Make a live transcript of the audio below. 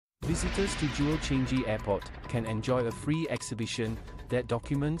Visitors to Jewel Changi Airport can enjoy a free exhibition that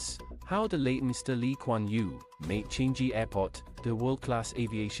documents how the late Mr. Lee Kuan Yew made Changi Airport the world-class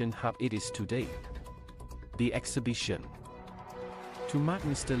aviation hub it is today. The exhibition, to mark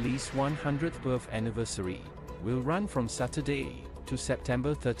Mr. Lee's 100th birth anniversary, will run from Saturday to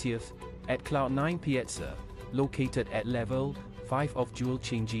September 30th at Cloud9 Piazza, located at level 5 of Jewel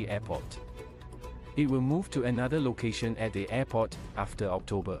Changi Airport. It will move to another location at the airport after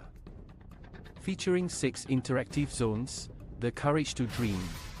October. Featuring 6 interactive zones, The Courage to Dream,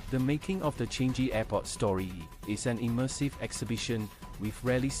 the making of the Changi Airport story, is an immersive exhibition with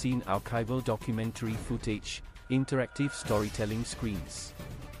rarely seen archival documentary footage, interactive storytelling screens,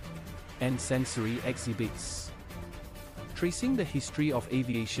 and sensory exhibits. Tracing the history of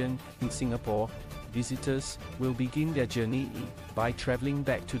aviation in Singapore, visitors will begin their journey by traveling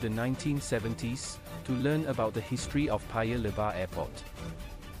back to the 1970s to learn about the history of Paya Lebar Airport.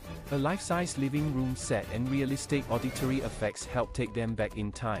 A life-size living room set and realistic auditory effects help take them back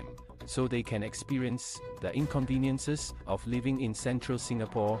in time, so they can experience the inconveniences of living in central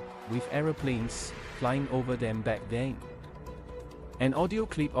Singapore, with aeroplanes flying over them back then. An audio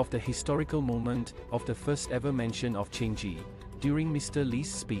clip of the historical moment of the first ever mention of Changi, during Mr. Lee's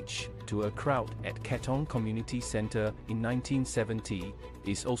speech to a crowd at Katong Community Centre in 1970,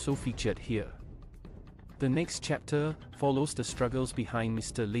 is also featured here. The next chapter follows the struggles behind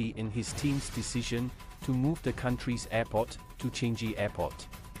Mr. Lee in his team's decision to move the country's airport to Changi Airport,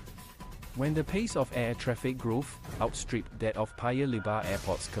 when the pace of air traffic growth outstripped that of Paya Lebar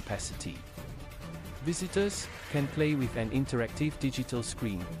Airport's capacity. Visitors can play with an interactive digital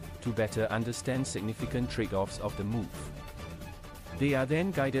screen to better understand significant trade-offs of the move. They are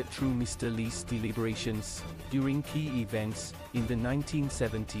then guided through Mr. Lee's deliberations during key events in the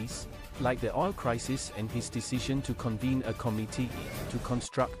 1970s, like the oil crisis and his decision to convene a committee to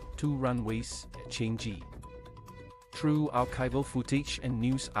construct 2 runways at Changi, through archival footage and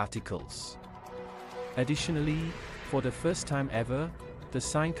news articles. Additionally, for the first time ever, the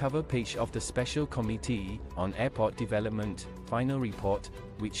signed cover page of the Special Committee on Airport Development final report,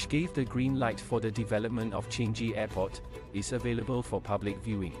 which gave the green light for the development of Changi Airport, is available for public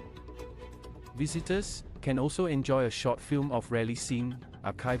viewing. Visitors can also enjoy a short film of rarely seen,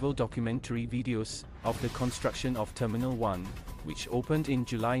 archival documentary videos of the construction of Terminal 1, which opened in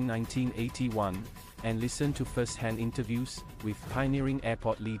July 1981, and listen to first-hand interviews with pioneering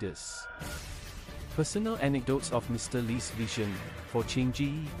airport leaders. Personal anecdotes of Mr. Lee's vision for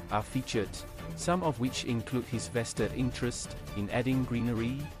Changi are featured, some of which include his vested interest in adding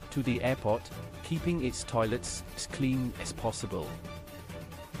greenery to the airport, keeping its toilets as clean as possible,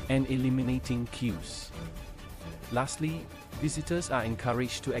 and eliminating queues. Lastly, visitors are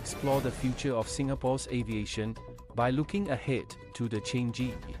encouraged to explore the future of Singapore's aviation by looking ahead to the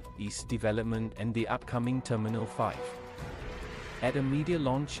Changi East development and the upcoming Terminal 5. At a media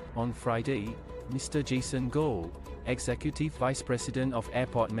launch on Friday, Mr. Jason Goh, Executive Vice President of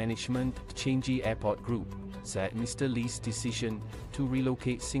Airport Management, Changi Airport Group, said Mr. Lee's decision to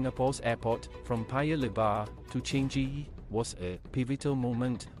relocate Singapore's airport from Paya Lebar to Changi was a pivotal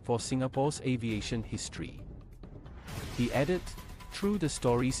moment for Singapore's aviation history. He added, "Through the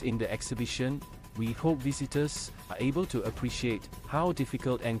stories in the exhibition, we hope visitors are able to appreciate how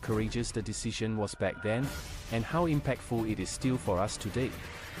difficult and courageous the decision was back then, and how impactful it is still for us today.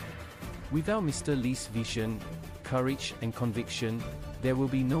 Without Mr. Lee's vision, courage and conviction, there will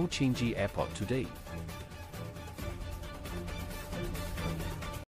be no Changi Airport today."